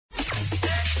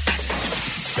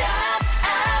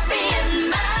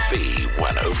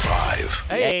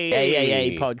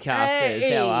Hey,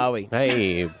 podcasters. How are we?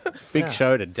 Hey, big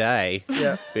show today.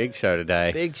 Yeah. Big show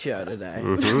today. Big show today.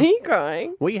 Are you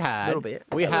crying? We had a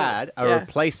Yeah.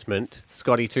 replacement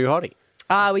Scotty Too Hottie.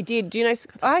 We did. Do you know?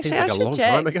 Actually, I like a should long check.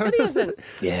 time ago, Scotty doesn't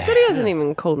hasn't. Scotty hasn't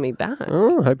even called me back.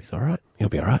 Oh, I hope he's all right. He'll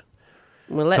be all right.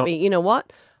 Well, let me. You know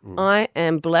what? I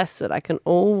am blessed that I can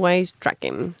always track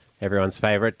him. Everyone's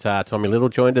favourite, Tommy Little,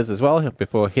 joined us as well.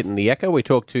 Before hitting the Echo, we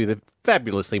talked to the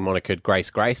fabulously monikered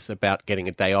Grace about getting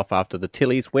a day off after the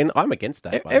Tillies win. I'm against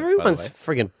that. Everyone's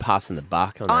frigging passing the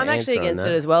buck on that. I'm actually answer on against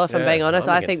that. it as well, if I'm being honest.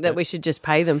 I'm I against think that it. we should just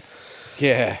pay them.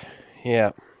 Yeah.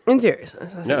 In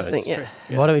seriousness. I No, just think, it's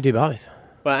true. Why don't we do both?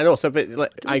 Well, and also, but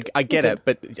like, I get it,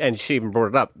 but and she even brought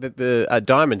it up that the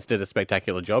Diamonds did a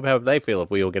spectacular job. How would they feel if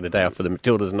we all get a day off for the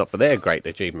Matildas and not for their great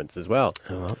achievements as well?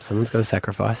 Oh, well, someone's got to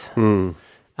sacrifice.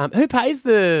 Who pays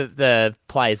the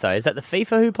players, though? Is that the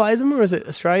FIFA who pays them, or is it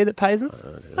Australia that pays them?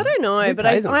 I don't know, Who but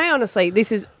pays them? I honestly,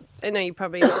 this is, I know you're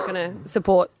probably not going to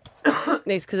support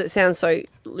this because it sounds so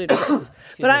ludicrous.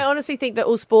 But I honestly think that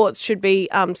all sports should be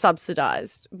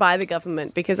subsidised by the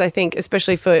government because I think,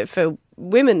 especially for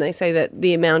women, they say that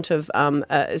the amount of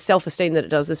self-esteem that it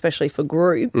does, especially for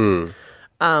groups,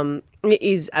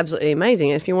 is absolutely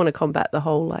amazing. And if you want to combat the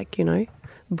whole,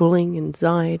 bullying,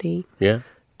 anxiety,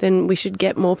 then we should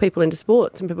get more people into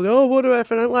sports. And people go, oh, what do I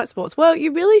if I don't like sports? Well,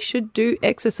 you really should do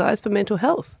exercise for mental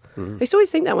health. I used to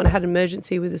always think that when I had an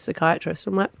emergency with a psychiatrist.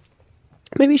 I'm like,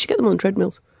 maybe you should get them on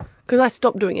treadmills. Because I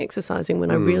stopped doing exercising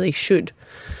when I really should.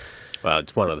 Well,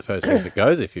 it's one of the first things that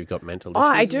goes if you've got mental issues. Oh,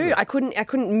 I isn't do. it? I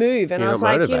couldn't move. And You're I was not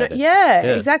like, motivated. yeah,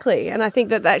 Yeah. exactly. And I think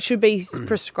that should be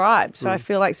prescribed. So I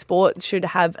feel like sport should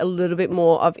have a little bit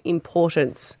more of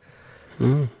importance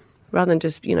rather than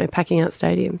just, packing out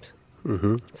stadiums.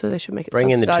 So they should make it Bring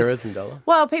in the subsidised. tourism dollar.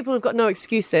 Well, people have got no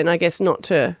excuse then, I guess, not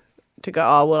to go,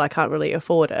 oh, well, I can't really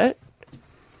afford it.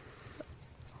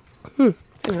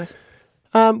 Anyways,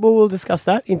 Well, we'll discuss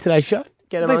that in today's show.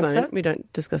 Get we amongst don't, that. we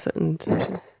don't discuss it.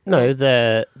 No,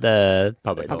 the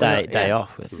Public day holiday. day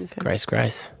off with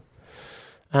Grace.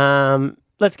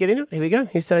 Let's get into it. Here we go.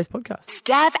 Here's today's podcast.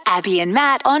 Stab Abby and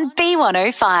Matt on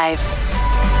B105.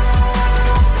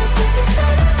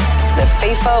 The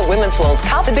FIFA Women's World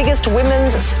Cup, the biggest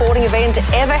women's sporting event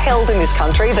ever held in this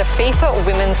country, the FIFA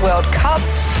Women's World Cup.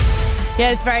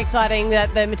 Yeah, it's very exciting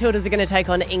that the Matildas are going to take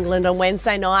on England on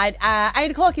Wednesday night. 8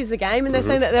 o'clock is the game, and they're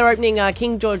saying that they're opening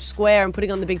King George Square and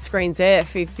putting on the big screens there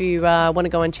if you want to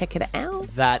go and check it out.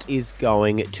 That is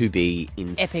going to be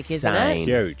insane. Epic, isn't it?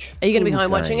 Huge. Are you going to be home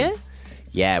watching Insane. it?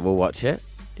 Yeah, we'll watch it.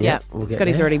 Yeah. we'll get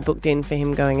Scotty's there. already booked in for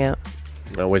him going out.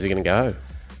 Oh, where's he going to go?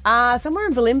 Somewhere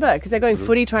in Bulimba because they're going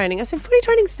footy training. I said, footy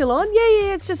training's still on?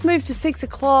 Yeah, it's just moved to 6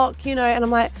 o'clock, And I'm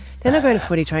like, they're not going to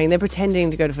footy training. They're pretending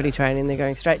to go to footy training. They're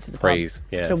going straight to the pub Breeze,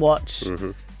 yeah. to watch.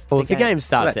 Well, if the game. game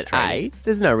starts That's at training. 8,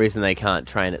 there's no reason they can't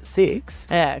train at 6.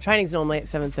 Yeah, training's normally at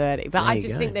 7:30. But I you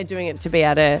just go. think they're doing it to be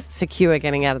able to secure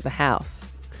getting out of the house.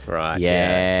 Right.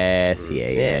 Yes,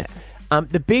 yeah.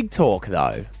 The big talk,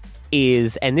 though,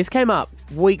 is, and this came up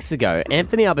weeks ago,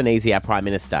 Anthony Albanese, our Prime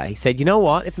Minister, he said, you know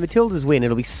what, if the Matildas win,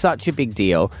 it'll be such a big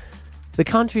deal. The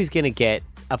country's going to get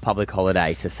a public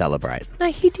holiday to celebrate. No,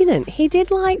 he didn't. He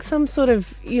did like some sort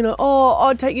of,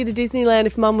 I'd take you to Disneyland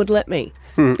if Mum would let me.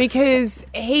 Because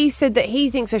he said that he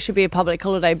thinks there should be a public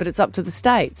holiday, but it's up to the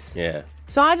states. Yeah.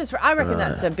 So I reckon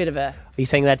that's a bit of a... Are you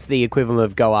saying that's the equivalent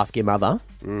of go ask your mother?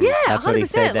 Yeah, That's what he 100%.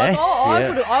 said there.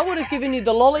 Like, I would have given you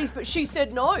the lollies, but she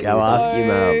said no. Go ask your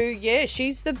mum. Yeah,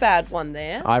 she's the bad one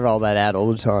there. I roll that out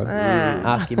all the time.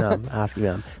 Ask your mum. Ask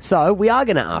your mum. So we are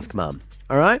going to ask mum,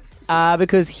 all right?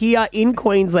 Because here in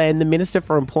Queensland, the Minister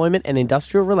for Employment and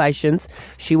Industrial Relations,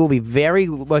 she will be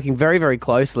working very, very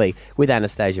closely with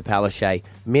Anastasia Palaszczuk.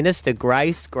 Minister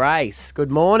Grace,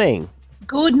 good morning.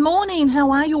 Good morning. How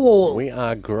are you all? We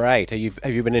are great. Have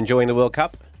you been enjoying the World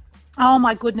Cup? Oh,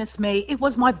 my goodness me. It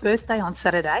was my birthday on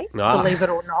Saturday, believe it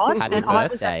or not. Happy and I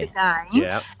was at birthday. the game,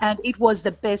 Yeah. and it was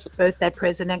the best birthday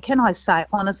present. And can I say,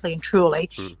 honestly and truly,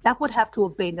 that would have to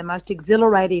have been the most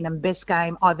exhilarating and best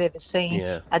game I've ever seen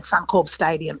at Suncorp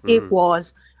Stadium. It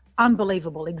was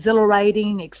unbelievable,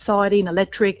 exhilarating, exciting,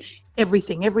 electric.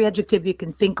 Everything, every adjective you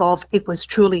can think of. It was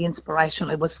truly inspirational.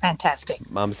 It was fantastic.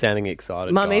 Mum's sounding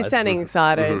excited, Mum is guys. sounding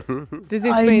excited. Does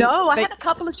this I mean know. I that- had a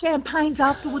couple of champagnes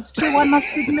afterwards too, I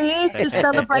must admit, to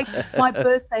celebrate my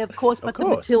birthday, of course, but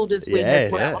course. the Matildas win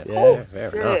as well, of yeah, course.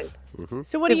 fair Yes.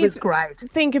 So what do It you was great.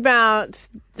 think about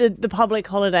the public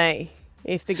holiday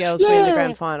if the girls win the Yeah.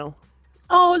 grand final?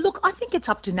 Oh, look, I think it's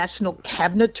up to National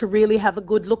Cabinet to really have a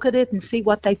good look at it and see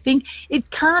what they think. It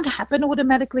can't happen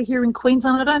automatically here in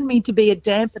Queensland. I don't mean to be a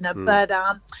dampener, but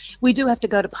we do have to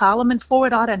go to Parliament for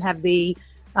it. I don't have the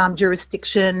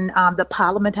jurisdiction. The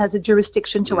Parliament has a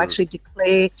jurisdiction to actually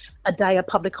declare a day a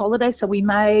public holiday. So we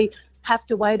may have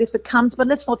to wait if it comes, but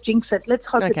let's not jinx it. Let's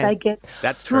hope that they get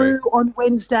through on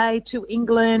Wednesday to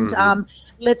England.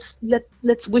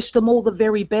 Let's wish them all the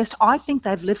very best. I think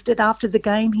they've lifted after the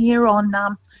game here on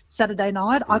Saturday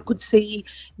night. I could see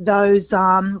those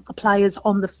players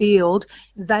on the field.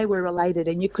 They were elated,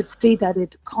 and you could see that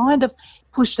it kind of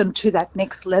pushed them to that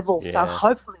next level. So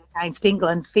hopefully against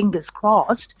England, fingers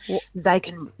crossed, they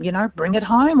can, bring it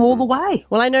home all the way.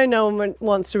 Well, I know no one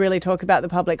wants to really talk about the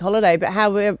public holiday, but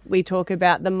how we talk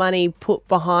about the money put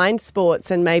behind sports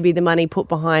and maybe the money put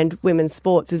behind women's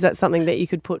sports, is that something that you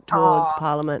could put towards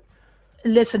Parliament?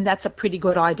 Listen, that's a pretty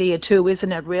good idea too,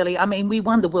 isn't it, really? I mean, we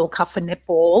won the World Cup for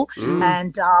netball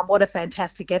and what a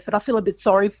fantastic effort. I feel a bit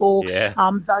sorry for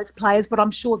those players, but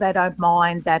I'm sure they don't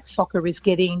mind that soccer is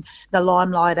getting the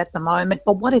limelight at the moment.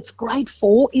 But what it's great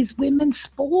for is women's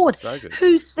sport. So good.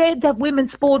 Who said that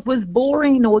women's sport was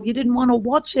boring or you didn't want to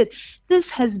watch it? This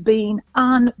has been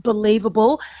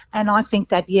unbelievable. And I think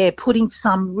that, putting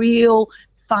some real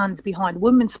funds behind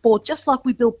women's sport, just like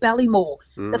we built Ballymore.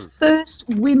 The first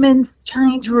women's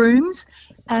change rooms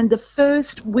and the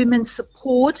first women's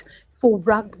support for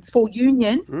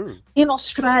union in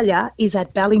Australia is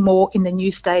at Ballymore in the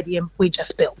new stadium we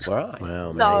just built. Right. Wow,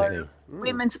 amazing. So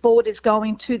women's sport is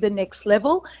going to the next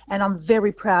level, and I'm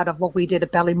very proud of what we did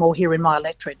at Ballymore here in my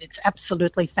electorate. It's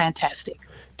absolutely fantastic.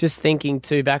 Just thinking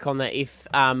too, back on that, if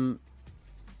the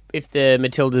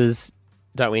Matildas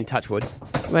don't win, touch wood.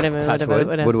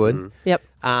 Woodwood. Yep.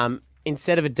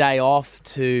 Instead of a day off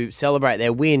to celebrate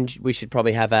their win, we should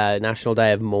probably have a national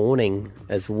day of mourning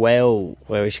as well,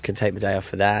 where we could take the day off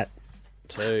for that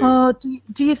too. Oh,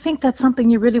 do you think that's something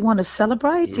you really want to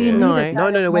celebrate? Do you need a day No,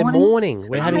 of we're mourning? mourning.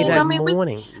 We're having a day of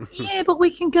mourning. But we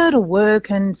can go to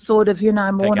work and sort of, mourn our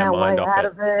our way mind off out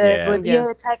it. of it.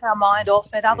 Yeah. Take our mind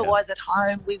off it. Otherwise, at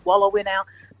home, we wallow in our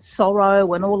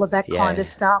sorrow and all of that kind of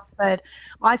stuff. But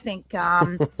I think,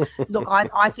 look,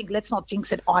 I think let's not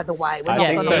jinx it either way. We're I not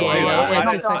think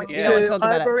going so to too. get too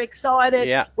overexcited.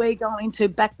 Yeah. We're going to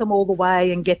back them all the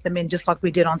way and get them in just like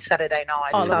we did on Saturday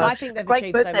night. Oh, so look, I think they've great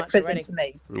achieved so birthday much present already. for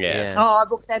me. Yeah. Oh,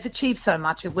 look, they've achieved so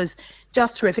much. It was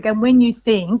just terrific. And when you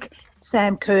think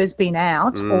Sam Kerr's been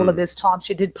out all of this time,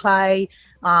 she did play,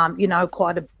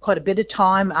 quite a bit of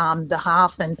time, the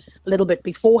half and a little bit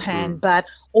beforehand, but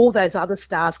all those other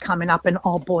stars coming up, and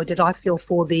oh boy, did I feel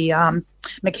for the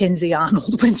Mackenzie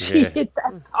Arnold when she hit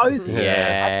that post.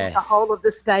 Yeah. I think the whole of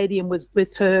the stadium was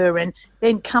with her, and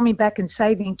then coming back and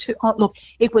saving two. Oh, look,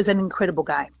 it was an incredible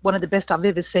game. One of the best I've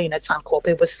ever seen at Suncorp.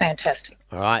 It was fantastic.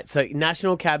 All right, so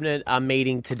National Cabinet are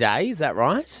meeting today, is that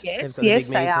right? Yes, They've got a big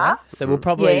they meeting are. today? So we'll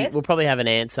probably have an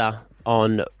answer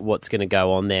on what's going to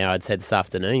go on there, I'd say this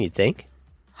afternoon, you'd think.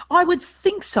 I would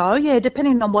think so, yeah,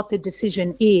 depending on what the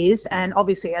decision is. And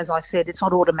obviously, as I said, it's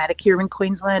not automatic here in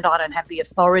Queensland. I don't have the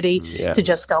authority to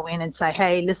just go in and say,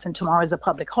 hey, listen, tomorrow's a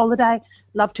public holiday.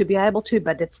 Love to be able to,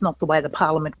 but it's not the way the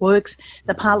Parliament works.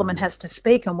 The Parliament has to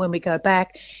speak, and when we go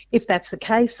back, if that's the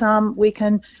case, we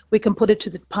can put it to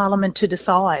the Parliament to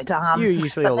decide. You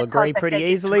usually but all let's agree hope that pretty they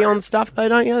get easily through. on stuff, though,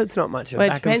 don't you? It's not much of a Well, it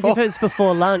back and depends if forth. it's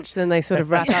before lunch, then they sort of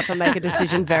wrap up and make a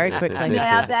decision very quickly.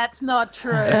 Now, that's not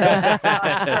true.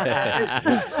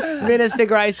 Minister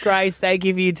Grace, thank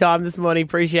you for your time this morning.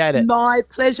 Appreciate it. My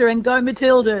pleasure, and go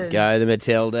Matildas. Go the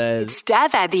Matildas.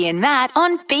 Stab Abby and Matt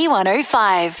on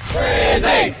B105.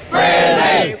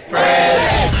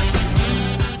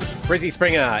 Brizzy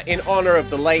Springer, in honour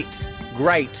of the late,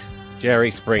 great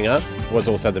Jerry Springer, was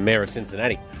also the mayor of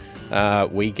Cincinnati.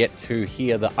 We get to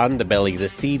hear the underbelly, the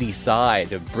seedy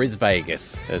side of Bris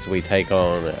Vegas as we take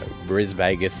on Bris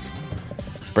Vegas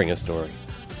Springer stories.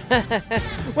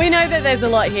 We know that there's a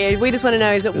lot here. We just want to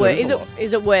know, is it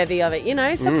worthy of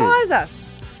it? Surprise us.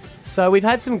 So we've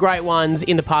had some great ones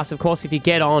in the past. Of course, if you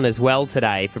get on as well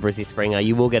today for Brizzy Springer,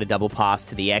 you will get a double pass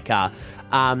to the Ekka.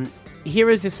 Here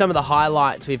is just some of the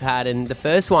highlights we've had. And the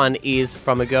first one is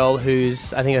from a girl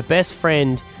who's, I think, her best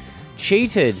friend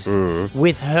cheated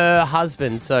with her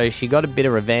husband. So she got a bit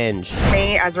of revenge.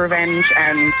 Me as revenge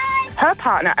and her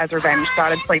partner as revenge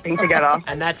started sleeping together.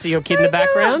 And that's your kid in the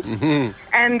background?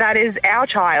 And that is our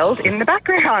child in the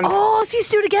background. Oh, so you're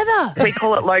still together? We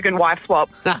call it Logan wife swap.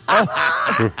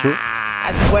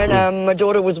 When my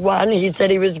daughter was 1, he said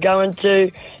he was going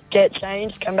to get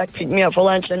changed, come back, pick me up for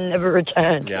lunch, and never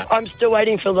returned. Yeah. I'm still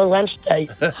waiting for the lunch date.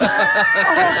 22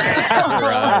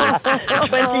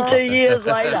 years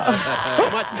later.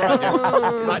 Might surprise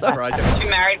you. Two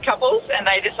married couples, and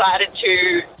they decided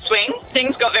to swing.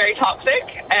 Things got very toxic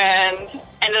and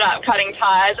ended up cutting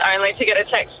ties only to get a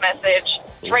text message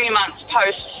 3 months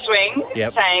post-swing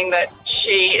saying that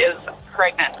she is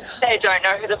pregnant. They don't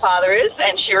know who the father is,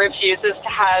 and she refuses to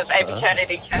have a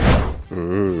paternity test.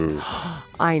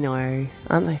 I know.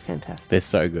 Aren't they fantastic? They're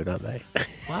so good, aren't they?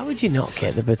 Why would you not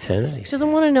get the paternity? She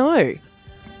doesn't want to know.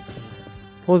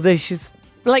 Well, there's just...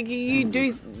 Like, you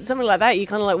do something like that, you're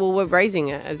kind of like, well, we're raising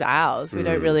it as ours. We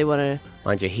don't really want to...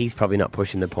 Mind you, he's probably not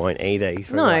pushing the point either. He's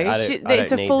No, probably like, I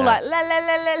it's a don't full, need like, that.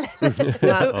 la,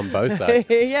 la, la, la. On both sides.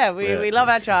 Yeah, we love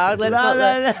our child. Let's not...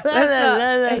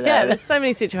 Yeah, there's so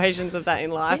many situations of that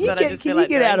in life that I just feel like...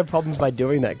 Can you get out of problems by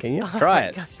doing that, can you?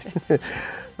 Try it.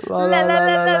 La, la, la,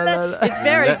 la, la. It's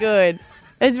very good.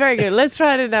 It's very good. Let's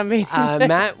try it in our meetings.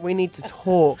 Matt, we need to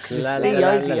talk. Yeah,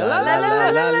 it's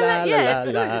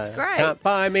good. It's great. Can't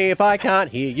find me if I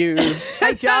can't hear you.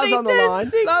 Hey, Charles on the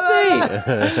line.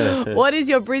 60. What is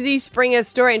your Brizzy Springer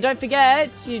story? And don't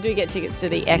forget, you do get tickets to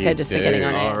the Echo just for getting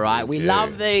on All air. right, we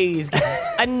love these.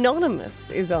 Anonymous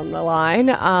is on the line.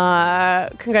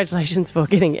 Congratulations for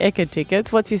getting Echo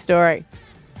tickets. What's your story?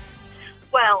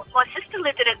 Well, my sister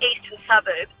lived in an eastern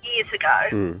suburb years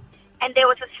ago, and there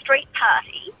was a street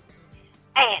party,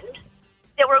 and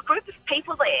there were a group of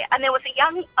people there, and there was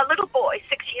a little boy,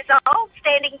 6 years old,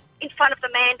 standing in front of the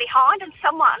man behind, and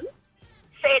someone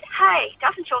said, "Hey,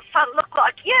 doesn't your son look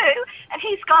like you?" And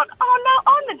he's gone, "Oh no,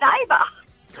 I'm the neighbour."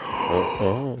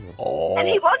 And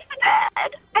he was the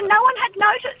dad, and no one had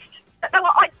noticed that they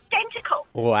were identical.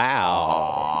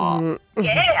 Wow.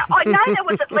 Yeah, I know there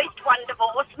was at least one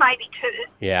divorce, maybe two.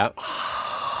 Yeah.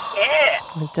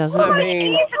 Yeah. It doesn't. I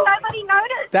mean, Years and nobody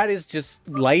noticed. that is just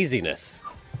laziness.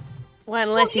 Well,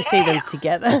 unless you see them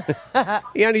together.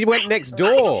 He only went next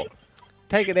door.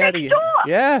 Take it out of you. door?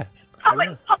 Yeah.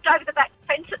 Probably popped over the back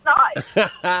fence at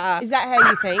night. Is that how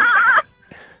you think?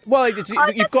 Well,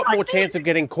 you've got more chance of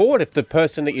getting caught if the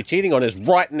person that you're cheating on is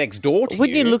right next door to you.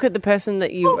 Wouldn't you look at the person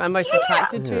that you are most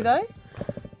attracted to, though?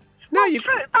 No, you.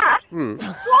 True, but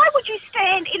why would you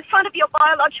stand in front of your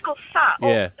biological son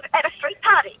Yeah. at a street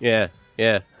party? Yeah.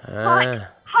 Yeah. Like,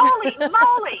 holy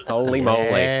moly. Holy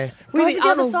moly. Go over the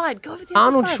other side. Go over the other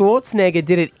Arnold side. Schwarzenegger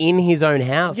did it in his own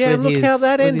house. Yeah, with look his, how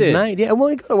that with his ended. mate. Yeah, well,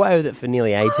 he got away with it for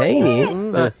nearly 18 years.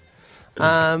 But,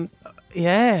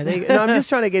 yeah, I'm just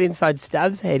trying to get inside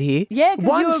Stav's head here. Yeah, 'cause you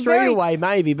one were street very- away,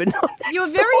 maybe, but not next You were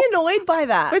very annoyed by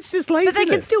that. It's just But laziness. they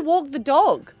can still walk the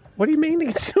dog. What do you mean?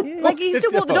 Like, you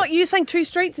still walk the dog. You're saying 2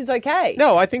 streets is okay.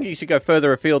 No, I think you should go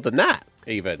further afield than that,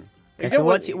 even. Okay, so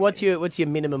what's your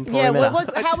minimum Yeah,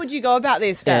 perimeter? how would you go about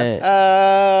this, Steph?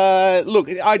 Look,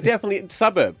 I definitely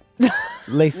suburb.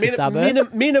 Least the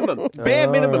suburb? Minimum. Bare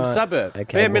minimum suburb. Okay,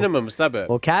 Bare well- minimum suburb.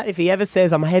 Well, Kat, if he ever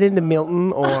says I'm heading to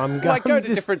Milton or I'm going, I go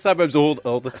to different suburbs all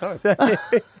the time.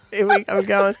 I'm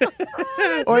going.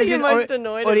 Or what you're most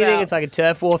annoyed or do you think about. it's like a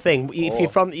turf war thing? If you're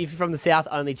from the south,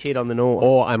 only cheat on the north.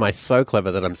 Or am I so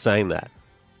clever that I'm saying that,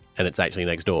 and it's actually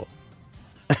next door?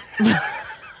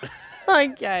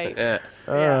 Okay. Yeah.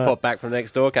 Pop back from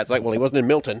next door. Cat's like, well, he wasn't in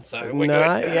Milton, so we're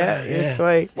No, good. yeah,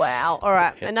 sweet. Wow. All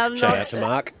right. Another Shout out to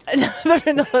Mark. another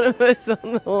anonymous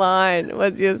on the line.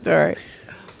 What's your story?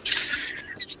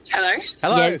 Hello.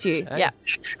 Hello. Yeah, it's you. Yeah.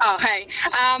 Oh, hey.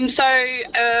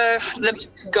 The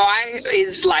guy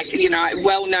is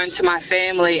well known to my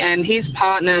family, and his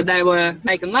partner, they were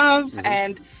making love,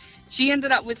 and she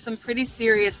ended up with some pretty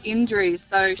serious injuries.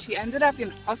 So she ended up in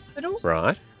hospital.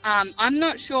 Right. I'm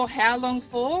not sure how long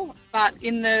for, but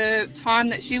in the time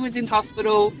that she was in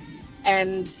hospital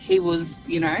and he was,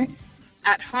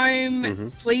 at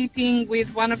home sleeping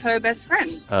with one of her best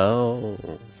friends. Oh.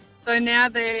 So now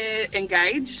they're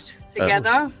engaged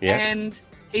together, yeah. and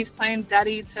he's playing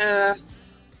daddy to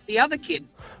the other kid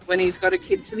when he's got a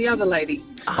kid to the other lady.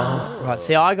 Oh, right.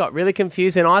 See, I got really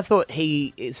confused, and I thought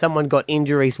someone got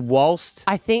injuries whilst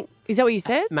I think, is that what you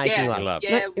said? making Yeah. love.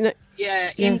 Yeah, No.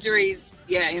 injuries.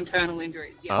 Yeah, internal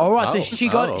injuries. Yeah. All right. So she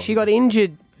got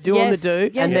injured doing Yes, the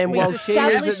do, yes, and then we've while she was at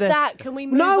established the that. Can we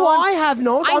move No, on? I have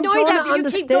not. I I'm know trying that, to but you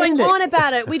understand keep going it. on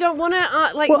about it. We don't want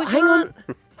to, we Well, hang can't.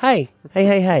 on. Hey.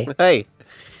 Hey.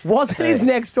 Wasn't his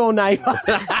next door neighbour?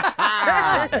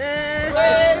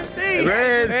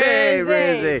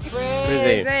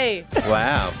 Rizzy.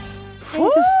 Wow.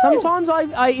 Sometimes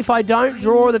if I don't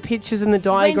draw the pictures in the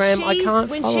diagram, I can't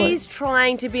When follow she's it.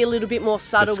 trying to be a little bit more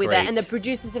subtle with Discreet. it, and the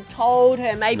producers have told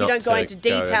her maybe Not don't go to into go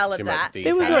detail too of much that. detail.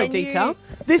 There was no And you- detail.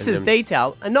 This is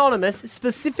detail. Anonymous,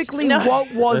 specifically No.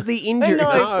 what was the injury?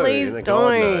 No. Please God,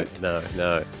 don't.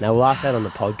 No. No, we'll ask that on the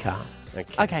podcast.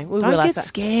 Okay, we'll Don't realise get that.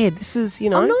 scared. This is,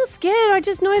 I'm not scared. I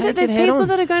just know Take that there's it head people on.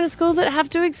 that are going to school that have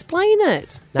to explain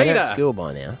it. No, they're Peter. at school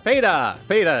by now.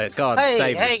 Peter, God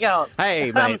save us. Hey, going?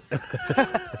 Hey, mate.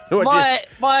 What'd you-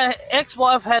 My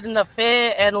ex-wife had an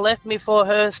affair and left me for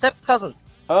her step cousin.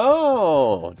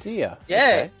 Oh, dear. Yeah.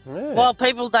 Okay. Yeah. While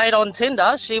people date on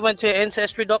Tinder, she went to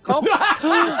Ancestry.com.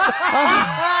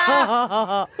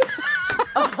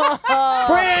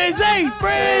 Breezy!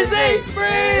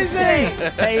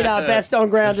 Peter, best on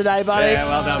ground today, buddy. Yeah,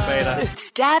 well done, Peter.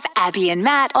 Stab Abby and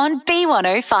Matt on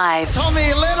B105.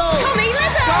 Tommy Little!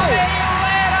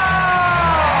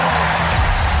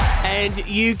 And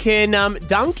you can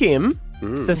dunk him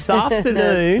this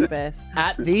afternoon Best.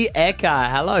 at the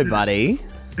Ekka. Hello, buddy.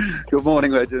 Good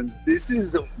morning, legends. This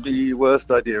is the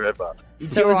worst idea ever.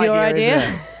 So it was your idea?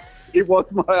 isn't it? It was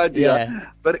my idea,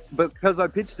 Yeah. but because I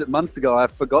pitched it months ago, I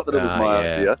forgot that it was my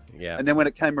idea. Yeah. And then when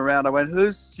it came around, I went,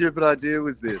 whose stupid idea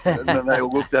was this? And then they all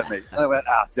looked at me. And I went,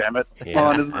 damn it. It's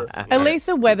mine, isn't it? At least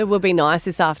the weather will be nice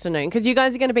this afternoon because you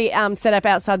guys are going to be set up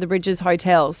outside the Bridges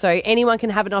Hotel. So anyone can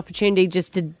have an opportunity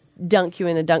just to dunk you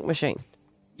in a dunk machine.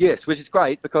 Yes, which is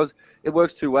great because it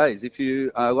works two ways. If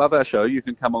you love our show, you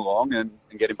can come along and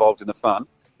get involved in the fun.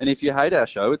 And if you hate our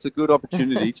show, it's a good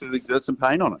opportunity to exert some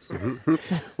pain on us.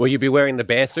 Will you be wearing the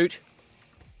bear suit?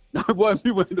 No, I won't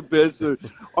be wearing the bear suit.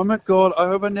 Oh, my God, I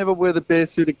hope I never wear the bear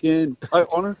suit again. I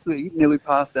honestly nearly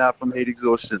passed out from heat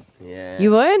exhaustion. Yeah.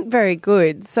 You weren't very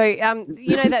good. So, you know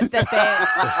that bear...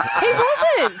 He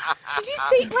wasn't. Did you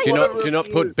see... Like, Do not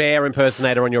put bear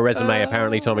impersonator on your resume,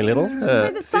 apparently, Tommy Little.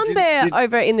 So the sun bear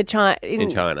over in the China... In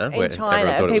China, where In China,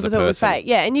 everyone people thought it was person. fake.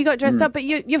 Yeah, and you got dressed up, but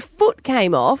your foot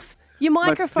came off, your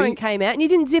microphone feet- came out, and you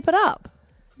didn't zip it up.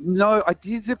 No, I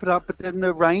did zip it up, but then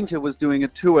the ranger was doing a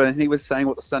tour and he was saying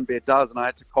what the sun bear does, and I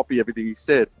had to copy everything he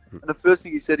said. And the first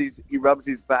thing he said is he rubs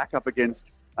his back up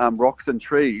against rocks and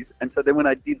trees, and so then when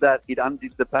I did that, it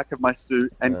undid the back of my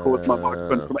suit and caused my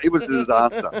microphone to come out. It was a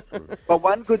disaster. But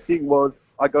one good thing was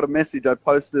I got a message, I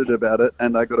posted about it,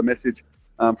 and I got a message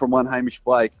from one Hamish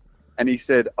Blake, and he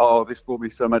said, oh, this brought me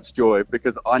so much joy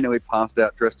because I nearly passed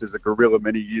out dressed as a gorilla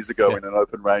many years ago in an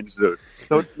open range zoo.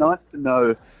 So it's nice to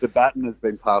know the baton has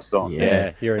been passed on.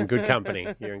 Yeah, you're in good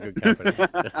company. You're in good company.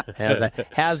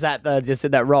 How's that, though? Just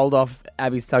said that rolled off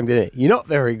Abby's tongue, didn't it? You're not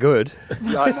very good.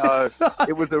 Yeah, I know.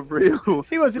 It was a real...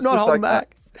 He was not holding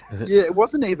back. Yeah, it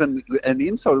wasn't even an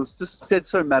insult. It was just said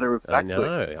so matter-of-factly.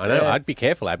 I know. I'd be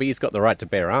careful, Abby. He's got the right to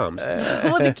bear arms.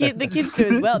 Well, the kids do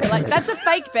as well. They're like, that's a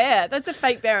fake bear. That's a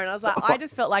fake bear. And I was like, I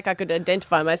just felt like I could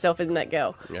identify myself in that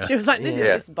girl. Yeah. She was like, this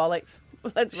is bollocks.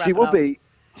 Let's wrap She it will up.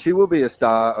 she will be a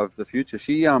star of the future.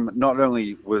 She not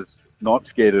only was not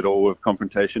scared at all of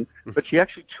confrontation, but she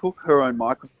actually took her own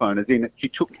microphone, as in she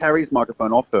took Carrie's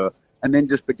microphone off her and then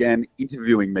just began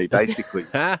interviewing me, basically.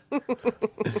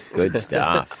 Good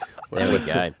stuff. There we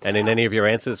go. And in any of your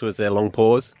answers, was there long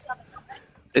pause?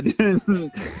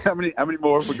 How many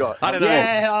more have we got? I don't know.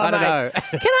 Yeah, I don't know.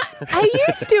 Are you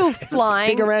still flying?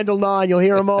 Stick around till 9, you'll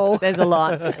hear them all. There's a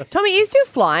lot. Tommy, are you still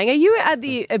flying? Are you at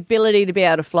the ability to be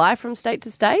able to fly from state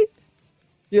to state?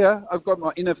 Yeah, I've got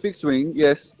in a fixed wing,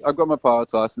 yes, I've got my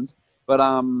pilot's license, but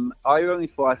I only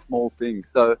fly small things,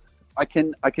 so I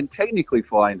can technically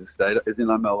fly interstate, as in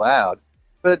I'm allowed,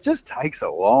 but it just takes a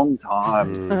long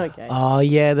time. Okay. Oh,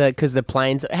 yeah, because the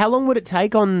planes... How long would it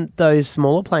take on those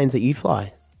smaller planes that you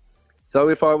fly? So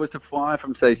if I was to fly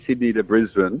from, say, Sydney to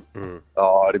Brisbane,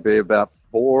 it'd be about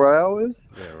 4 hours.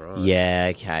 Yeah, right.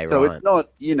 Yeah, okay, So right. it's not,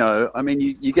 I mean,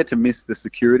 you get to miss the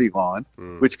security line,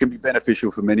 which can be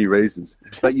beneficial for many reasons,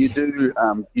 but you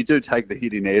do take the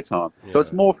hit in airtime. So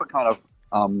it's more for kind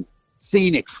of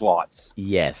scenic flights.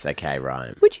 Yes, okay,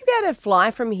 right. Would you be able to fly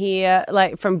from here,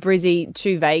 like from Brizzy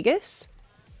to Vegas?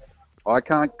 I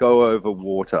can't go over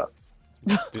water.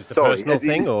 Just a Sorry, personal as in,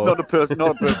 thing, it's or not a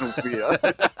personal fear.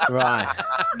 Right.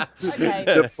 Okay.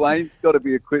 The plane's got to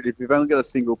be equipped. If you've only got a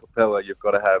single propeller, you've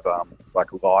got to have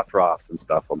like life rafts and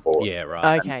stuff on board. Yeah,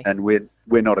 right. Okay. And we're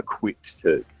not equipped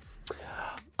to.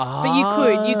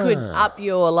 But you could up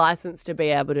your license to be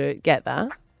able to get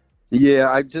that.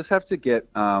 Yeah, I just have to get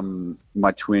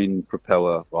my twin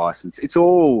propeller license. It's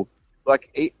all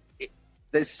like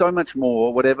there's so much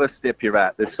more. Whatever step you're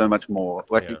at, there's so much more.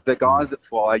 Like the guys that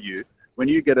fly you, when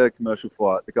you get a commercial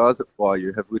flight, the guys that fly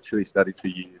you have literally studied for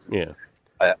years. Yeah.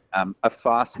 Are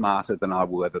far smarter than I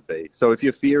will ever be. So if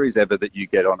your fear is ever that you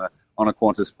get on a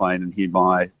Qantas plane and hear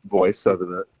my voice over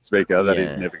the speaker, that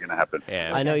is never going to happen.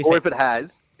 Yeah. I know you Or say if it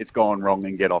has, it's gone wrong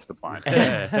and get off the plane.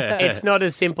 it's not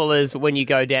as simple as when you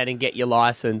go down and get your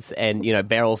license and,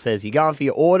 Beryl says, you going for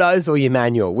your autos or your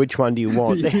manual? Which one do you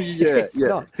want? yeah.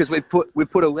 not. Because we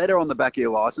put a letter on the back of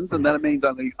your license, and that means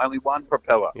only one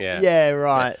propeller. Yeah. Yeah,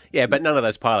 right. Yeah, but none of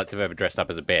those pilots have ever dressed up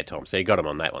as a bear, Tom, so you got them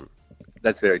on that one.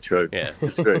 That's very true. Yeah.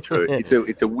 It's very true.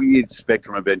 It's a weird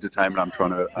spectrum of entertainment I'm trying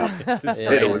to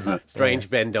settle, isn't it? Strange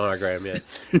Venn diagram, yeah.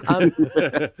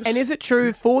 And is it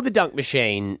true for the dunk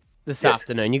machine, this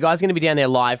afternoon. You guys are going to be down there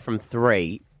live from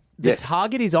 3. The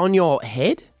target is on your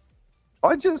head?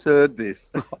 I just heard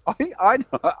this. I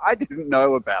didn't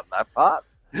know about that part.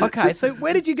 Okay, so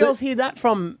where did you girls hear that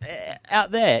from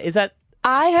out there? Is that...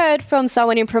 I heard from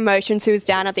someone in promotions who is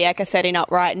down at the Eka setting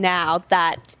up right now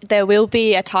that there will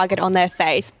be a target on their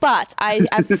face, but I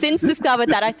have since discovered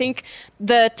that I think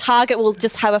the target will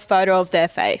just have a photo of their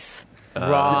face.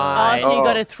 Right. Oh, so you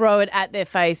got to throw it at their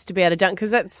face to be able to dunk,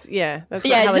 because that's not you how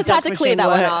just a had dunk to clear machine that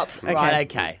one works. up.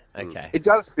 Right, okay. It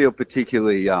does feel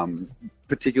particularly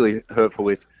hurtful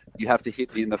if you have to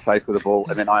hit me in the face with a ball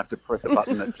and then I have to press a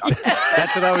button that dunks.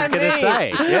 That's what I was going to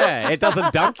say. Yeah, it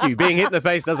doesn't dunk you. Being hit in the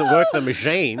face doesn't work the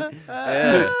machine.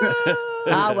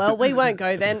 Yeah. Well, we won't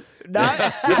go then. No.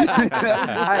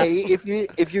 Hey, if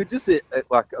you just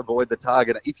avoid the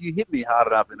target, if you hit me hard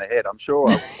enough in the head, I'm sure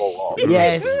I will fall off.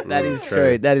 Yes, that is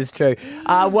true. That is true.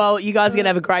 Well, you guys are going to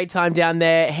have a great time down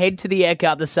there. Head to the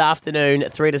Eka this afternoon,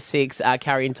 3 to 6.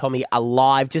 Carrie and Tommy are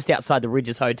live just outside the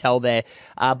Ridges Hotel there.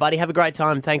 Buddy, have a great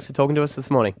time. Thanks for talking to us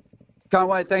this morning. Can't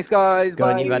wait. Thanks, guys. Good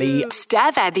on you, buddy.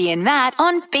 Stab Abby and Matt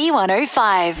on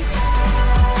B105.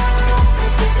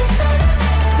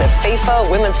 The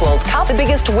FIFA Women's World Cup, the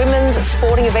biggest women's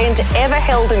sporting event ever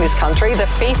held in this country, the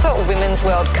FIFA Women's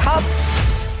World Cup.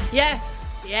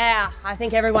 Yes, yeah. I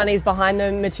think everyone is behind the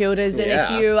Matildas. And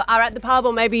Yeah. if you are at the pub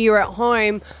or maybe you're at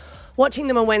home watching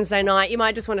them on Wednesday night, you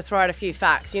might just want to throw out a few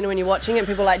facts. You know, when you're watching it,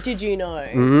 people are like, did you know?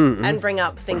 And bring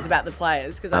up things about the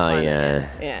players. Because I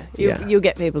find you'll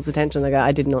get people's attention. They go,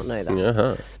 I did not know that.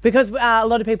 Uh-huh. Because a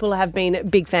lot of people have been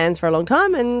big fans for a long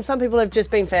time and some people have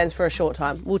just been fans for a short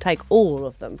time. We'll take all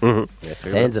of them. Yes,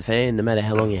 Fan's a fan, no matter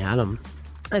how long you had them.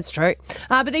 That's true.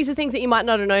 But these are things that you might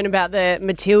not have known about the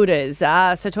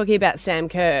Matildas. So talking about Sam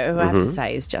Kerr, who I have to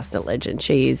say is just a legend.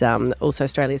 She is also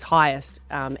Australia's highest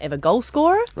ever goal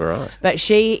scorer. Right. But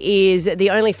she is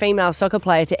the only female soccer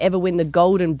player to ever win the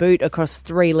Golden Boot across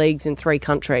 3 leagues in 3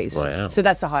 countries. Wow. So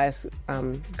that's the highest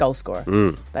goal scorer.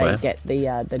 They get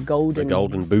the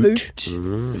Golden Boot.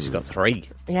 She's got 3.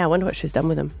 Yeah, I wonder what she's done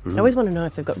with them. I always want to know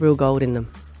if they've got real gold in them.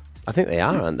 I think they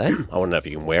are, aren't they? I want to know if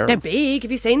you can wear They're them. big.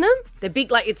 Have you seen them? They're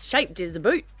big, like it's shaped as a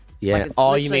boot. Yeah. Like it's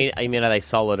You literally- mean are they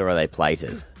solid or are they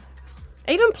plated?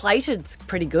 Even plated's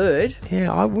pretty good.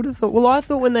 Yeah, I would have thought. Well, I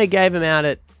thought when they gave them out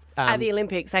at At the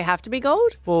Olympics, they have to be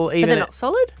gold, well, but even they're not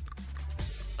solid.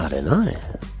 I don't know.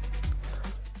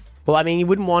 Well, I mean, you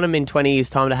wouldn't want them in 20 years'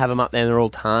 time to have them up there and they're all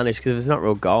tarnished because it's not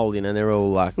real gold, you know, they're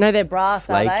all like... No, they're brass,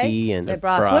 are they? flaky and They're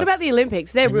brass. brass. What about the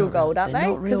Olympics? They're real gold, aren't they're they?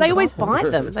 not real Because they always gold.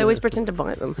 bite them. They always pretend to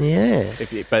bite them. Yeah.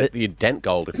 But you'd dent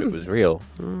gold if it was real.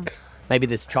 Maybe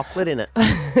there's chocolate in it.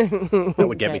 That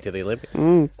would get me to the Olympics.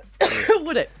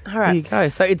 Would it? All There right. you go.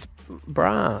 So it's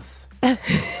brass.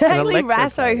 Hayley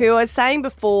Rasso, who I was saying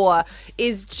before,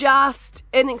 is just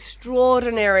an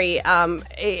extraordinary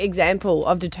example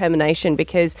of determination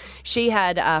because she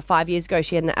had 5 years ago,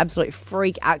 she had an absolute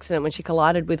freak accident when she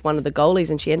collided with one of the goalies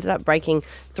and she ended up breaking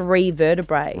 3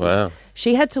 vertebrae. Wow.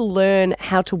 She had to learn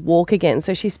how to walk again.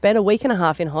 So she spent a week and a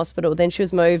half in hospital. Then she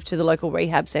was moved to the local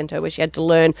rehab centre where she had to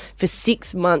learn for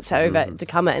 6 months over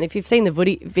Tacoma. And if you've seen the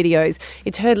videos,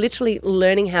 it's her literally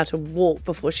learning how to walk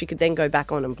before she could then go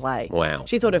back on and play. Wow.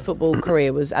 She thought her football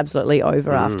career was absolutely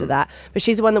over after that. But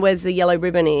she's the one that wears the yellow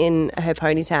ribbon in her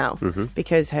ponytail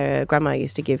because her grandma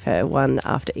used to give her one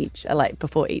after each, like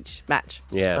before each match.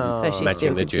 Yeah, So she matching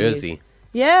still the continues. jersey.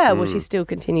 Yeah, well, she still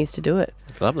continues to do it.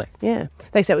 It's lovely. Yeah.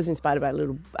 They say it was inspired by a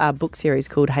little book series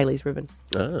called Hayley's Ribbon.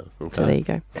 Oh, okay. So there you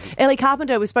go. Ellie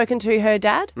Carpenter, we've spoken to her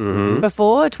dad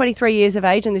before, 23 years of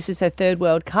age, and this is her 3rd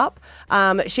World Cup.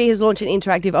 She has launched an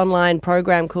interactive online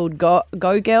program called Go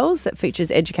Girls that features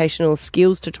educational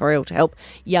skills tutorial to help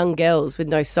young girls with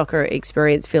no soccer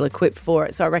experience feel equipped for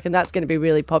it. So I reckon that's going to be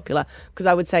really popular because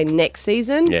I would say next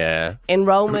season, Yeah.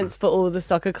 enrollments for all the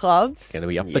soccer clubs. Going to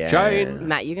be up the chain.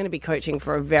 Matt, you're going to be coaching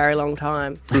for a very long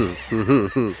time.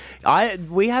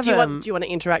 We have Do you want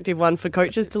an interactive one for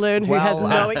coaches to learn who has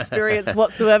no experience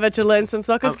whatsoever to learn some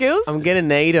soccer skills? I'm gonna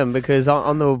need them because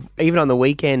even on the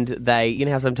weekend you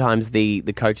know how sometimes the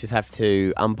coaches have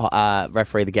to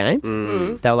referee the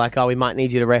games. They were like, "Oh, we might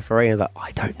need you to referee." And I was like,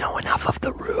 "I don't know enough of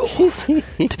the rules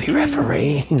to be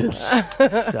refereeing."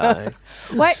 So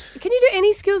Wait, can you do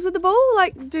any skills with the ball?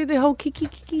 Like do the whole kicky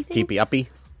thing? Keepy uppy.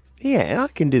 yeah, I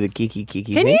can do the kicky Can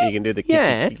thing. you? You can do the kiki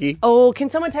Yeah. kiki. Oh,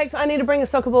 can someone text me? I need to bring a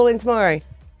soccer ball in tomorrow.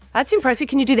 That's impressive.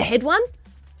 Can you do the head one?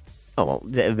 Oh, well,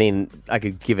 I mean, I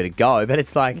could give it a go, but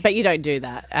it's like But you don't do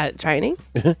that at training.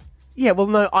 Yeah, well,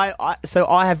 no, so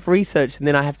I have researched and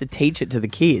then I have to teach it to the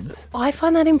kids. I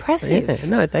find that impressive. Yeah,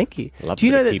 no, thank you. Love Do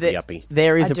you a know bit of that keepy-uppy.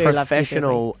 there is I a do love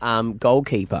professional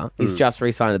goalkeeper who's just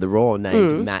re-signed to the Raw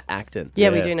named Matt Acton? Yeah,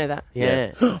 we do know that.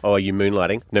 Yeah. Oh, are you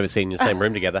moonlighting? Never seen you in the same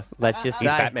room together. Let's just say.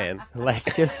 He's Batman.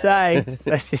 Let's just say.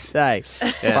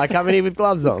 If I come in here with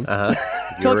gloves on.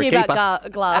 Talking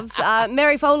about gloves,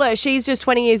 Mary Fowler, she's just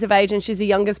 20 years of age and she's the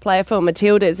youngest player for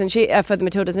Matildas, and for the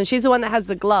Matildas, and she's the one that has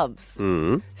the gloves.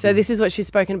 So this is what she's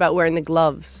spoken about, wearing the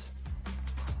gloves.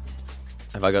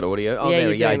 Have I got audio? Oh, Yeah, there you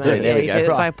we do, go. mate. There Yeah, we you go. do.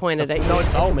 That's why I Right. pointed at you. No one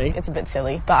told me. It's a bit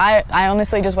silly, but I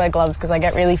honestly just wear gloves because I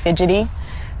get really fidgety.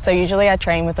 So usually I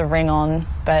train with a ring on,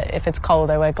 but if it's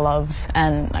cold I wear gloves,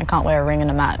 and I can't wear a ring in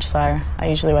a match, so I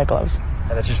usually wear gloves.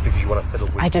 And that's just because you want to fiddle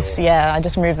with I just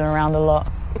move them around a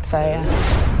lot. So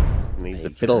yeah. Needs a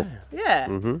fiddle. Yeah.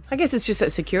 I guess it's just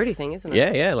that security thing, isn't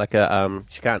it? Yeah, like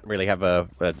she can't really have a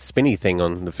spinny thing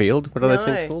on the field. What are those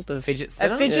things No. called? The fidget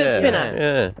spinner? A fidget spinner.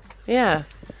 Yeah. Yeah.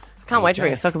 Can't wait to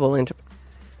bring a soccer ball in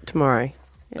tomorrow.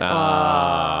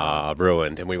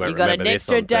 Ruined, and we won't You got remember an this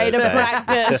extra on day to Thursday.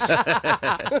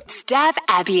 practice. Stab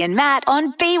Abby and Matt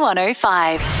on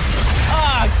B105.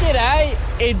 G'day.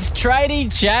 It's Tradie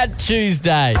Chat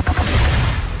Tuesday.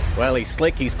 Well, he's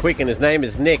slick, he's quick, and his name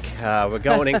is Nick. We're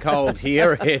going in cold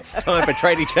here. It's time for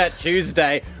Tradie Chat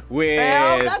Tuesday with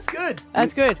That's good.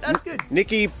 That's good.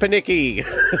 Nikki Panicki.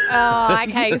 Oh,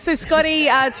 okay. So Scotty,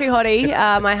 Too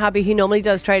Hottie, my hubby, who normally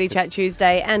does Tradie Chat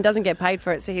Tuesday and doesn't get paid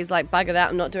for it, so he's like, bugger that,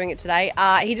 I'm not doing it today.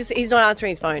 He's not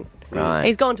answering his phone. Right.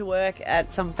 He's gone to work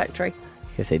at some factory.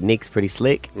 Like I said, Nick's pretty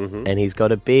slick, and he's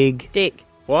got a big Dick.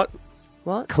 What?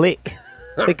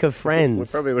 click of friends. We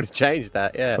probably would have changed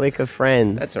that, yeah. Click of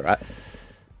friends. That's all right.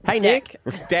 Hey, Nick.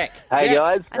 Deck. Hey,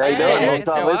 guys. How you doing? Long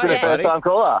time listener, first time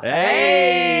caller.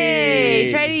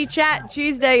 Hey, Tradie Chat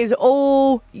Tuesday is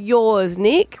all yours,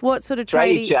 Nick. What sort of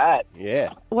Tradie chat.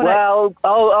 Yeah. Well,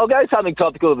 I'll go something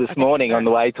topical this morning on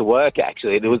the way to work,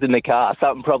 actually. It was in the car,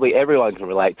 something probably everyone can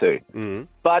relate to.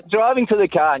 But driving to the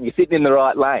car and you're sitting in the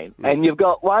right lane and you've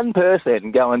got one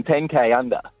person going 10K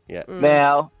under. Yeah.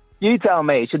 Now, you tell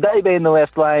me, should they be in the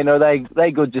left lane or are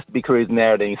they good just to be cruising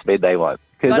there at any speed they want?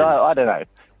 Because I don't know.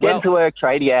 Getting to work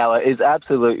tradie hour is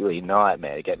absolutely a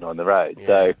nightmare getting on the road. Yeah.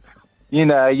 So,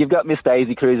 you've got Miss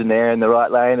Daisy cruising there in the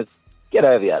right lane. It's get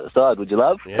over the other side, would you,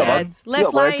 love? Yeah. Come on. It's left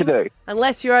You've got work to lane, do.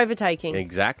 unless you're overtaking.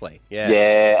 Exactly, yeah.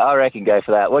 Yeah, I reckon go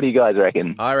for that. What do you guys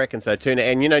reckon? I reckon so too.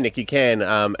 And Nick, you can,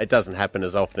 it doesn't happen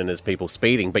as often as people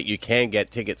speeding, but you can get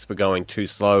tickets for going too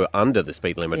slow under the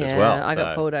speed limit as well. I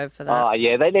got pulled over for that. Oh,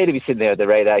 yeah, they need to be sitting there at the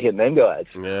radar hitting them guys.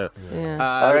 Yeah.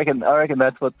 I reckon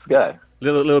that's what's go.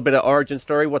 Little bit of origin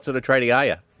story. What sort of tradie are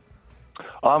you?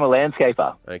 I'm a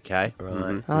landscaper. Okay,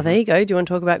 right. Oh, there you go. Do you want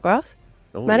to talk about grass?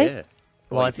 Oh, Matty? yeah.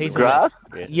 Well, if he's grass?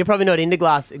 You're probably not into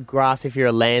grass if you're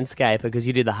a landscaper because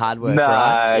you do the hard work, No,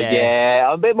 right? yeah.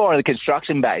 I'm a bit more on the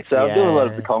construction base, so I'm doing a lot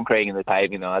of the concrete and the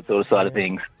paving and that sort of side of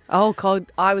things. Oh, God.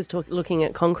 I was looking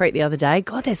at concrete the other day.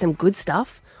 God, there's some good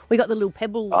stuff. We got the little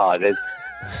pebble. Oh, there's...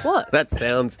 What? That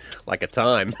sounds like a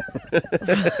time.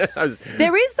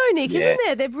 There is, though, Nick, isn't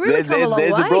there? They've really come a long way.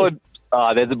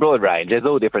 There's a broad range. There's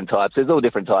all different types. There's all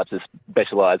different types of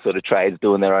specialised sort of trades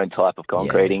doing their own type of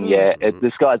concreting. Yeah,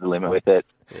 the sky's the limit with it.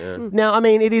 Yeah. Now, I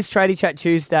mean, it is Tradie Chat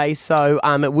Tuesday, so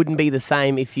it wouldn't be the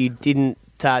same if you didn't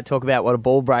talk about what a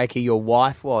ball breaker your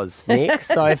wife was, Nick.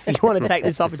 So if you want to take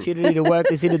this opportunity to work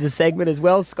this into the segment as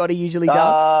well, Scotty usually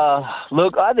does.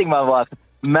 Look, I think my wife's an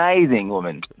amazing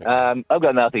woman. I've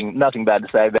got nothing bad to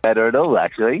say about her at all,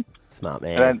 actually. Smart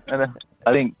man. And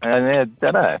I think, I don't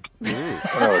know. I don't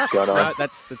know what's going on. No,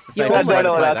 that's the same. I don't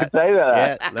know what I could say about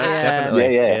that. Yeah, no,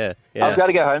 definitely. Yeah. I've got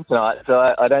to go home tonight,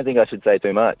 so I don't think I should say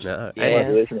too much. No.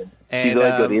 Listening. She's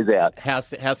always got ears out.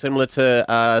 How similar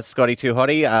to Scotty Too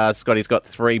Hottie? Scotty's got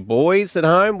 3 boys at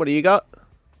home. What do you got?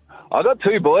 I got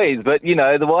 2 boys, but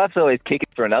the wife's always kicking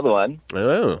for another one.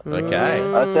 Oh, okay.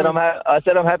 I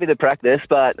said I'm happy to practice,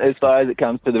 but as far as it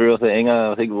comes to the real thing,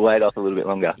 I think we'll wait off a little bit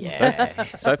longer. Yeah.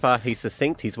 So far, he's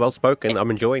succinct. He's well spoken.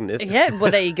 I'm enjoying this. Yeah.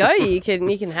 Well, there you go. You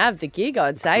can have the gig.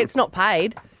 I'd say it's not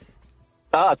paid.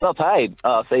 Oh, it's not paid.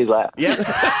 Oh, see you later. Yeah.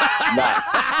 No.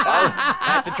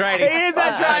 That's a tradie. He is a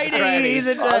tradie. He's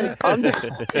a tradie.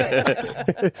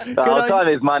 Time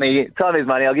is money. Time is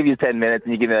money. I'll give you 10 minutes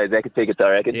and you give me those extra tickets, I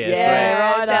reckon.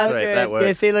 Yeah, right. Sounds Good. good. That works.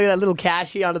 Yeah, see, look at that little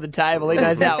cashy under the table. He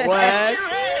knows how it works.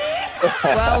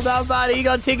 Well done, buddy. You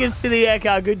got tickets to the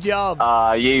Echo. Good job.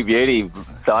 You beauty.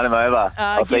 Sign them over.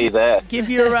 I'll see you there. Give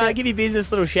your business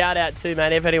a little shout out too,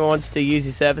 mate, if anyone wants to use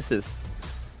your services.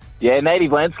 Yeah,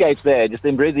 Native Landscapes there, just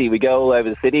in Brizzy. We go all over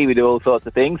the city. We do all sorts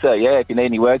of things. So, yeah, if you need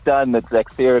any work done that's the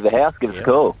exterior of the house, give us a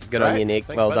call. Good on you, Nick.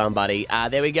 Well done, buddy.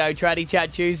 There we go, Tradie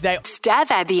Chat Tuesday. Stab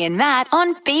Abby and Matt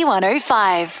on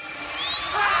B105.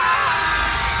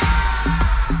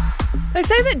 They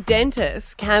say that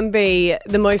dentists can be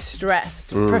the most stressed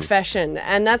profession,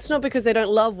 and that's not because they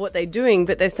don't love what they're doing,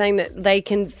 but they're saying that they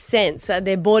can sense,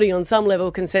 their body on some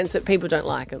level can sense that people don't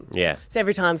like them. Yeah. So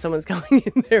every time someone's going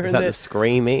in there Is that the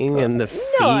screaming and the fear?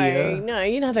 No,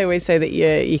 you know they always say that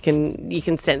you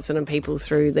can sense it on people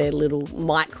through their little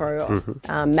micro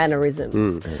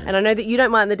mannerisms. And I know that you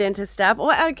don't mind the dentist stab. Well,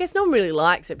 I guess no one really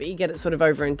likes it, but you get it sort of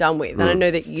over and done with. And I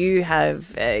know that you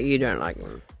have, you don't like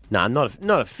them. No, I'm not a fan.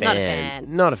 Not a fan.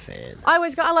 Not a fan.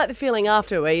 I like the feeling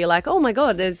after where you're like, oh my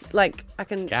God, there's like, I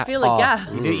can feel a gap.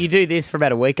 You do this for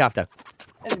about a week after.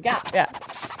 There's a gap, yeah.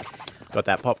 Got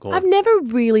that popcorn. I've never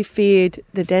really feared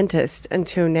the dentist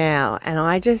until now, and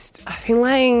I've been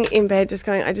laying in bed just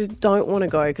going, I just don't want to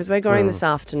go because we're going this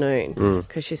afternoon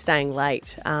because she's staying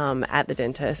late at the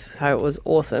dentist, so it was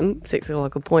awesome, 6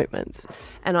 o'clock appointments,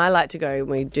 and I like to go and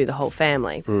we do the whole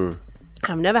family.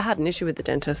 I've never had an issue with the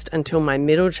dentist until my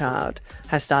middle child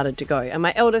has started to go, and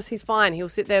my eldest, he's fine. He'll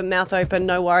sit there, mouth open,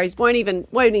 no worries, won't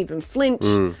even flinch,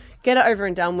 get it over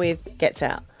and done with, gets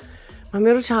out. My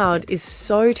middle child is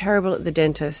so terrible at the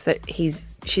dentist that he's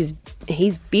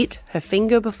bit her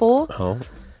finger before. Oh.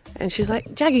 And she's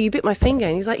like, Jagger, you bit my finger.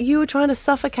 And he's like, you were trying to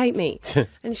suffocate me.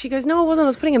 And she goes, no, I wasn't. I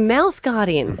was putting a mouth guard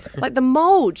in. Like the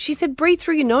mold. She said, breathe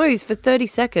through your nose for 30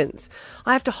 seconds.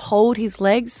 I have to hold his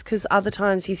legs because other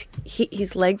times he's hit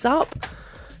his legs up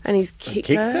and he's kicked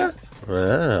her.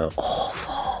 Wow.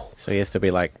 Awful. So he has to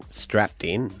be like strapped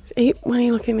in. What are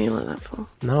you looking at me like that for?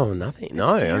 No, nothing. No,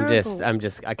 I'm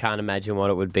just, I can't imagine what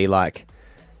it would be like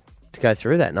to go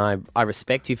through that. And I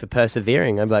respect you for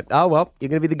persevering. I'm like, oh, well, you're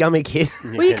going to be the gummy kid.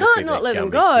 Well, you can't not let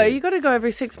them go. You've got to go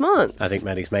every 6 months. I think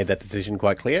Maddie's made that decision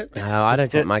quite clear. No, I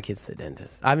don't take my kids to the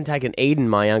dentist. I haven't taken Eden,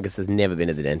 my youngest, has never been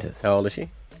to the dentist. How old is she?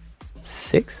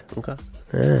 6. Okay.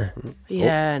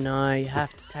 Yeah, no, you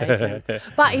have to take him.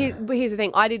 But here's the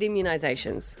thing. I did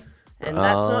immunisations. And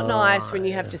that's not nice when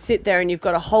you have to sit there and you've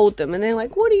got to hold them. And they're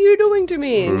like, what are you doing to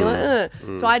me? And you're like,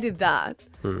 ugh. So I did that.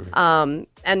 And,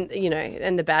 and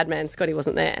the bad man, Scotty,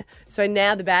 wasn't there. So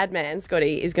now the bad man,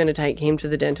 Scotty, is going to take him to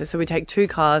the dentist. So we take 2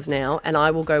 cars now, and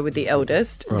I will go with the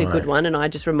eldest, the good one, and I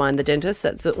just remind the dentist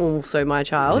that's also my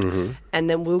child. And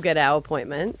then we'll get our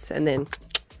appointments, and then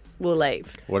we'll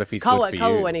leave. What if he's Cole good for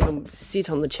you? won't even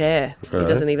sit on the chair. He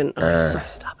doesn't even... he's so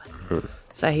stubborn.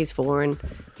 So he's 4, and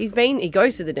he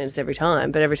goes to the dentist every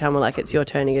time, but every time we're like, it's your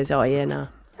turn, he goes, oh, yeah, no.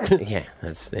 Yeah,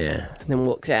 And then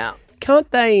walks out.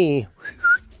 Can't they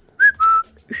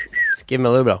just give him a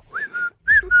little bit of...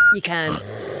 You can.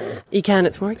 You can.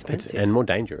 It's more expensive. And more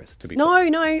dangerous, to be No,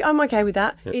 I'm okay with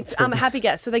that. It's happy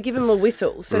gas. So they give him a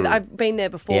whistle. So I've been there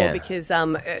before because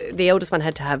the eldest one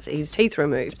had to have his teeth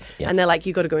removed. Yeah. And they're like,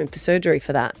 you got to go in for surgery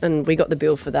for that. And we got the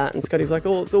bill for that. And Scotty's like,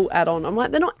 oh, it's all add-on. I'm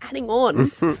like, they're not adding on.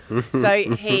 So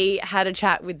he had a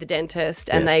chat with the dentist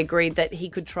and they agreed that he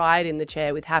could try it in the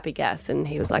chair with happy gas. And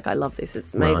he was like, I love this.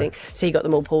 It's amazing. Right. So he got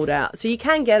them all pulled out. So you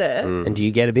can get it. And do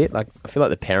you get a bit? Like, I feel like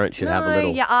the parent should have a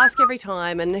little... you ask every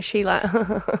time. And she like...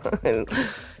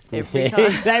 Every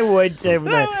time. They would too.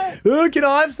 Oh, can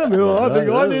I have some? Oh, I think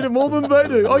I need it more than they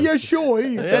do. Oh, yeah, sure.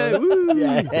 Yeah.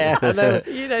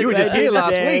 You were just here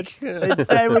last week.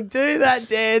 They would do that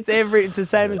dance it's the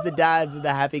same as the dads with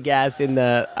the happy gas in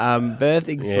the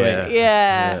birthing suite.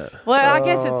 Yeah. Well, I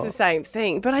guess it's the same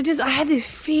thing. But I have this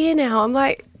fear now. I'm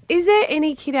like, is there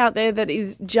any kid out there that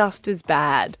is just as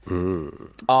bad?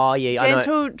 Oh, yeah.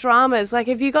 Dental dramas. Like,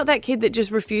 have you got that kid that just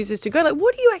refuses to go? Like,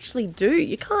 what do you actually do?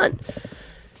 You can't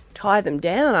tie them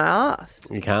down, I asked.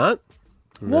 You can't?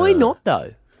 No. Why not,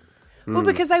 though? Well,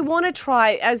 because they want to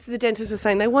try, as the dentist was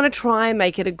saying, they want to try and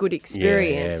make it a good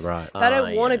experience. Yeah, right. They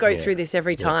don't want to go through this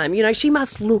every time. You know, she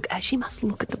must look at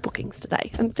the bookings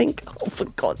today and think, oh, for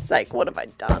God's sake, what have I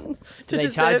done to Do they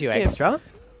deserve charge you him? extra?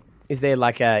 Is there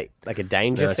like a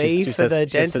danger fee for the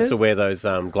dentist? She has to wear those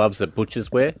gloves that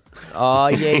butchers wear. Oh,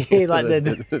 yeah. Like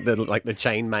the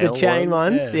chain mail The chain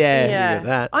ones? Yeah.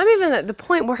 That. I'm even at the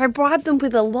point where I bribe them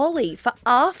with a lolly for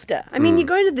after. I mean, you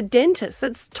go to the dentist.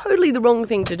 That's totally the wrong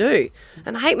thing to do.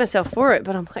 And I hate myself for it,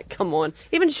 but I'm like, come on.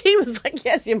 Even she was like,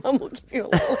 yes, your mum will give you a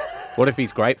lolly. What if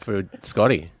he's great for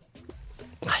Scotty?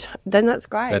 Then that's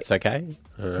great. That's okay.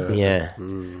 Yeah.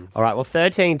 All right. Well,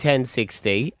 13 10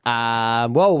 60.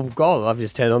 Well, God, I've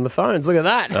just turned on the phones. Look at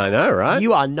that. I know, right?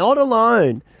 You are not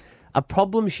alone. A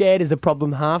problem shared is a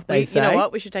problem half, they say. You know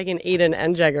what? We should take in Eden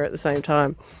and Jagger at the same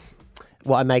time.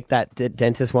 Well, I make that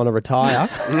dentist want to retire.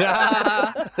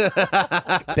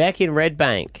 Beck in Red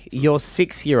Bank, your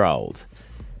 6-year-old.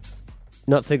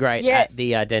 Not so great at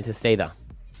the dentist either.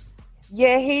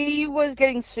 Yeah, he was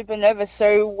getting super nervous,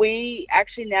 so we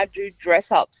actually now do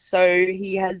dress-ups. So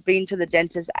he has been to the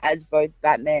dentist as both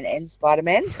Batman and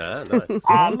Spider-Man. Ah, nice.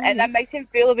 And that makes him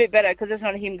feel a bit better because it's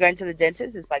not him going to the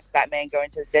dentist. It's like Batman going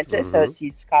to the dentist. So it's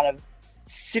his kind of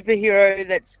superhero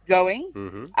that's going.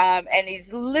 And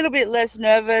he's a little bit less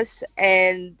nervous,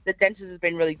 and the dentist has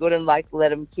been really good and like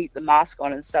let him keep the mask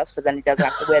on and stuff, so then he doesn't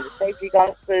have to wear the safety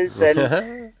glasses.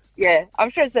 And yeah, I'm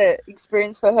sure it's an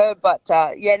experience for her, but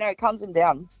it calms him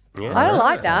down. Yeah. I don't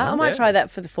like that. I might try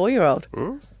that for the 4-year-old.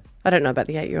 Hmm? I don't know about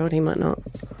the 8-year-old. He might not.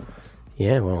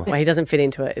 Yeah, well, he doesn't fit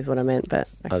into it, is what I meant. But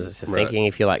I was just thinking,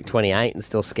 if you're like 28 and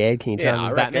still scared, can you turn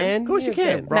as Batman? Of course you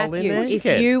can. Roll in Matthew,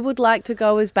 there. if you would like to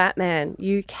go as Batman,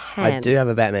 you can. I do have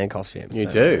a Batman costume. You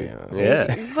do?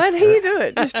 Yeah. Why do you do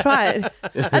it? Just try it.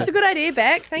 That's a good idea,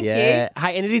 Beck. Thank you. Hey,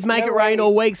 and it is Make It Rain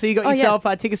all week, so you got yourself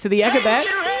tickets to the Ekka, Beck.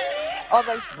 Oh,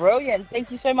 that's brilliant.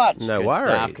 Thank you so much. No Good worries.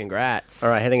 stuff. Congrats. All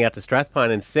right, heading out to Strathpine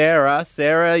and Sarah.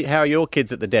 Sarah, how are your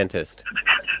kids at the dentist?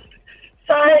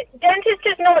 So dentist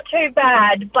is not too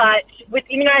bad, but with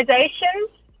immunisations,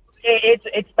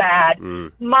 it's bad.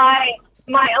 My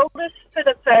eldest, for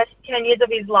the first 10 years of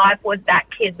his life, was that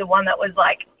kid, the one that was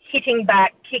like hitting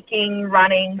back, kicking,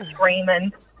 running,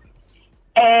 screaming.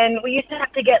 And we used to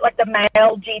have to get like the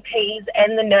male GPs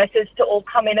and the nurses to all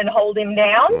come in and hold him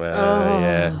down.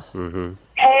 Yeah.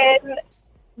 And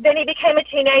then he became a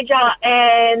teenager,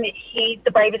 and he's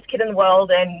the bravest kid in the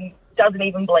world and doesn't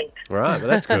even blink. Right, well,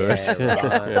 that's good.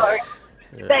 So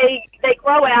they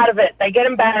grow out of it. They get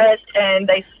embarrassed and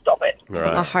they stop it.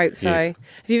 Right. I hope so. Yeah. Have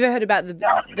you ever heard about the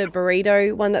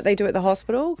burrito one that they do at the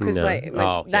hospital? Because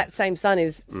No. that same son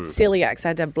is celiac, so I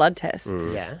had to have blood tests.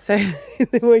 Yeah. So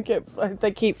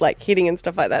they keep like hitting and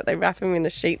stuff like that. They wrap him in a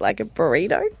sheet like a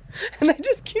burrito, and they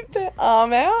just keep their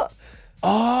arm out.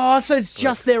 Oh, so it's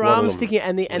just their Swaddle arms them. sticking,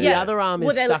 and the other arm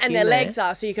is stuck and in their there. legs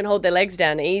are, so you can hold their legs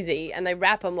down easy, and they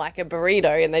wrap them like a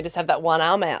burrito, and they just have that one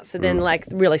arm out. So then, like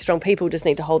really strong people just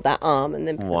need to hold that arm, and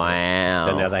then Wow.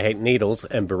 So now they hate needles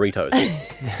and burritos.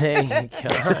 There you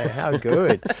go. How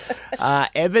good.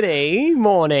 Ebony,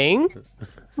 morning.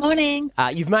 Morning.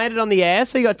 You've made it on the air,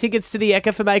 so you got tickets to the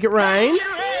Ekka for Make It Rain.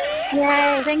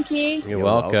 Yay, thank you. You're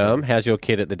welcome. How's your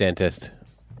kid at the dentist?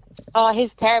 Oh,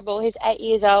 he's terrible. He's 8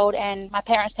 years old, and my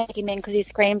parents take him in because he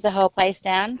screams the whole place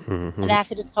down, and I have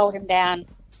to just hold him down.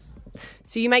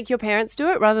 So you make your parents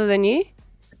do it rather than you?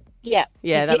 Yeah.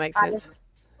 Yeah, that makes sense.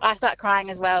 I start crying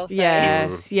as well. So.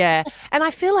 Yes, yeah. And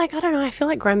I feel like, I don't know, I feel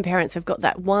like grandparents have got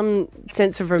that one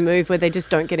sense of remove where they just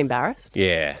don't get embarrassed.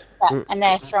 Yeah. And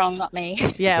they're strong, not me.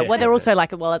 Yeah, well, they're also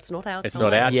like, well, it's not our It's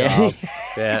child. not our child.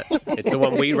 Yeah. It's the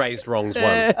one we raised wrongs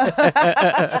one.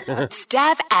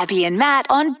 Stab Abby and Matt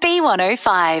on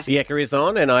B105. The Ekka is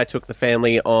on, and I took the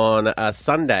family on a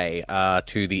Sunday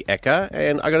to the Ekka,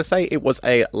 and I got to say, it was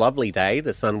a lovely day.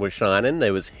 The sun was shining.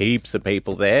 There was heaps of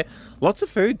people there. Lots of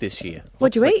food this year.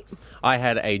 What'd you eat? I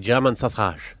had a German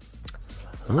sausage.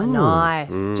 Oh,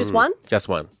 nice. Just one? Just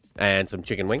one. And some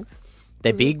chicken wings.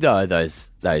 They're big, though,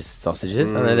 those sausages.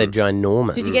 I know they're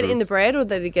ginormous. Did you get it in the bread, or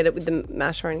did you get it with the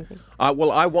mash or anything? Well,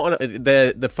 I want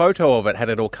the photo of it had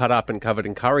it all cut up and covered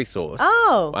in curry sauce.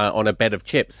 Oh. On a bed of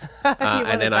chips,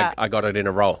 and then I got it in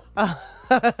a roll. And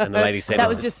the lady said that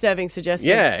was just serving suggestions.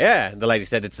 Yeah. The lady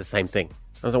said it's the same thing.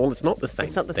 I was like, well, it's not the same.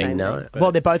 It's not the thing. same No. thing.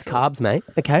 Well, they're both carbs, mate.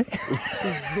 Okay.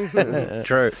 It's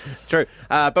true.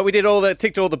 But we did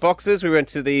ticked all the boxes. We went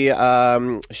to the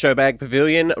show bag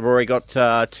pavilion. Rory got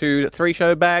 3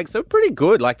 show bags. They're pretty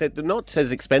good. Like, they're not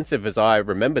as expensive as I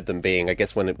remembered them being, I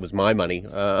guess, when it was my money.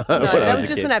 No, that was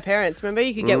just when our parents. Remember,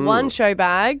 you could get one show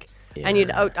bag, and you'd.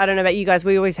 Oh, I don't know about you guys.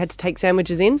 We always had to take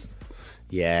sandwiches in.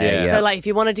 Yeah. So, like, if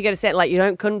you wanted to get a set, like,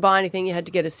 couldn't buy anything, you had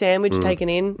to get a sandwich taken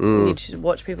in. And you just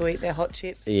watch people eat their hot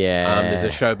chips. Yeah. There's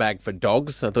a show bag for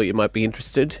dogs. I thought you might be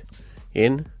interested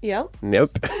in. Yeah.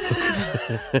 Nope.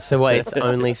 So what? It's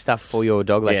only stuff for your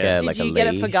dog, like Yeah. a Did like a you get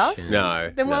it for leash? Gus?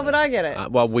 No. Then why would I get it?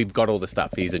 Well, we've got all the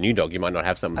stuff. He's a new dog. You might not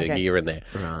have some of the Okay. gear in there.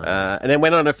 And then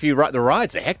went on a few. The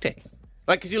rides are hectic.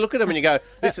 Like, because you look at them and you go,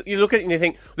 you look at it and you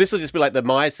think, this will just be like the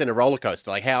Maya Center roller coaster.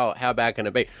 Like, how bad can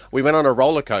it be? We went on a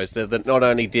roller coaster that not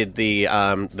only did the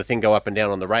thing go up and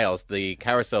down on the rails, the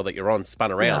carousel that you're on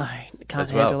spun around. No, can't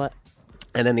as well. handle it.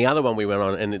 And then the other one we went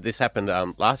on, and this happened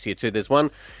last year too. There's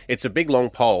one, it's a big long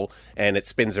pole, and it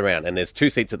spins around, and there's 2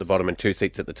 seats at the bottom and 2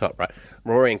 seats at the top, right?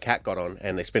 Rory and Kat got on,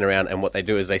 and they spin around, and what they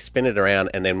do is they spin it around,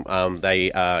 and then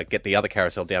they get the other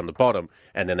carousel down the bottom,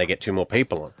 and then they get 2 more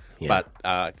people on. Yeah.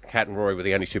 But Kat and Rory were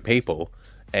the only 2 people,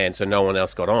 and so no one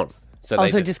else got on. So Oh,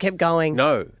 they so it just kept going.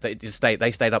 No, they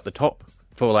stayed up the top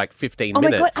for like 15 Oh my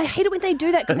minutes. God, I hate it when they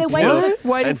do that because they're Until-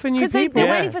 waiting and- for new people.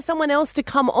 They're waiting for someone else to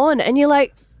come on, and you're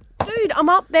like, dude, I'm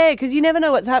up there because you never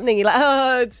know what's happening. You're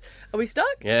like, are we stuck?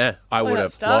 Yeah, I We're would not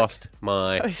have stuck. lost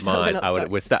my Are we stuck? We're mind. not I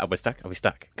would. stuck. We're stuck. Are we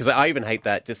stuck? Because I even hate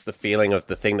that. Just the feeling of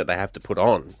the thing that they have to put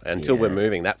on until we're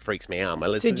moving. That freaks me out.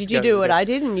 So did you do what I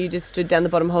did, and you just stood down the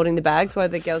bottom holding the bags while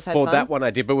the girls had For fun? that one, I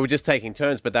did, but we were just taking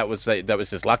turns. But that was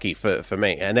just lucky for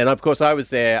me. And then, of course, I was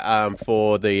there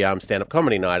for the stand-up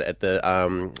comedy night at the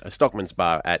Stockman's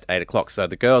Bar at 8 o'clock. So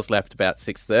the girls left about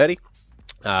 6:30.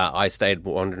 I stayed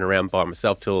wandering around by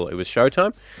myself till it was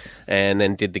showtime, and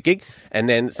then did the gig. And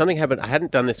then something happened. I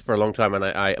hadn't done this for a long time, and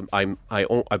I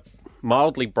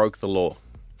mildly broke the law.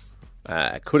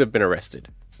 Could have been arrested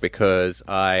because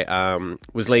I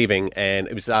was leaving, and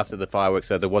it was after the fireworks,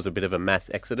 so there was a bit of a mass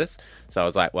exodus. So I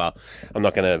was like, well, I'm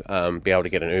not going to be able to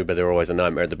get an Uber. They're always a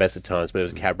nightmare at the best of times, but it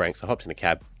was a cab rank, so I hopped in a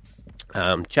cab,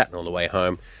 chatting all the way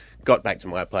home, got back to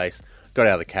my place, got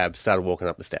out of the cab, started walking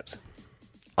up the steps.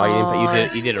 Oh,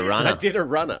 you did a runner. I did a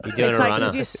runner. You did It's a like runner.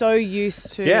 because you're so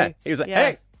used to. Yeah, he was like,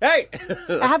 hey.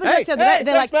 It happened to us the other day.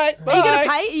 They're like, mate. are you going to Bye."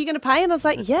 pay? Are you going to pay? And I was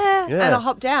like, yeah. Yeah. And I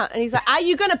hopped out. And he's like, are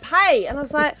you going to pay? And I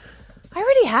was like, I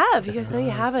already have. He goes, no, you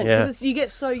haven't. Yeah. Because you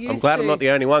get so used to. I'm glad I'm not the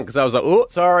only one because I was like, oh,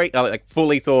 sorry. I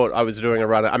fully thought I was doing a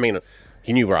runner. I mean,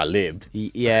 he knew where I lived.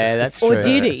 Yeah, that's Or true.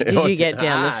 did he? Did you get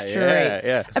down the street?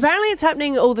 Yeah. Apparently it's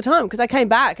happening all the time because I came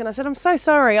back and I said, I'm so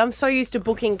sorry. I'm so used to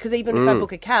booking because even if I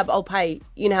book a cab, I'll pay.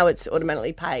 You know how it's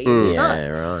automatically paid. Yeah,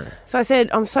 right. So I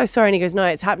said, I'm so sorry. And he goes, no,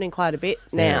 it's happening quite a bit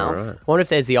now. right. I wonder if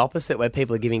there's the opposite where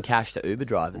people are giving cash to Uber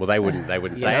drivers. Well, they wouldn't say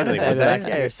Yeah, anything, they'd would be they? like,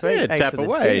 yeah, sweet, Yeah, thanks tap for the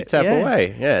away, tip. tap Yeah.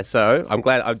 away. Yeah, so I'm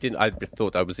glad I didn't. I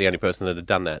thought I was the only person that had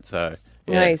done that. So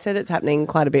No, he said it's happening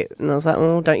quite a bit. And I was like,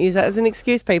 oh, don't use that as an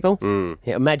excuse, people.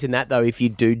 Yeah, imagine that though. If you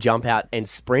do jump out and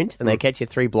sprint, and they catch you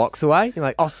 3 blocks away, you're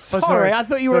like, "Oh, sorry, I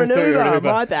thought you were an Uber.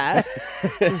 My bad."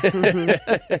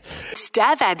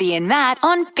 Stab Abby and Matt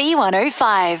on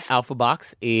B105. Alpha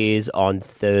Bucks is on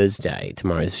Thursday.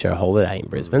 Tomorrow's show holiday in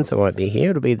Brisbane, so it won't be here.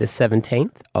 It'll be the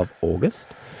 17th of August.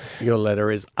 Your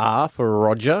letter is R for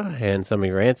Roger, and some of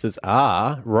your answers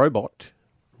are robot,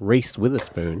 Reese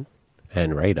Witherspoon,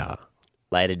 and radar.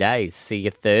 Later days. See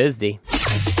you Thursday.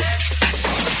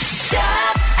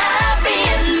 Stab Abby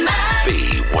and Matt.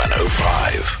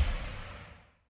 B105.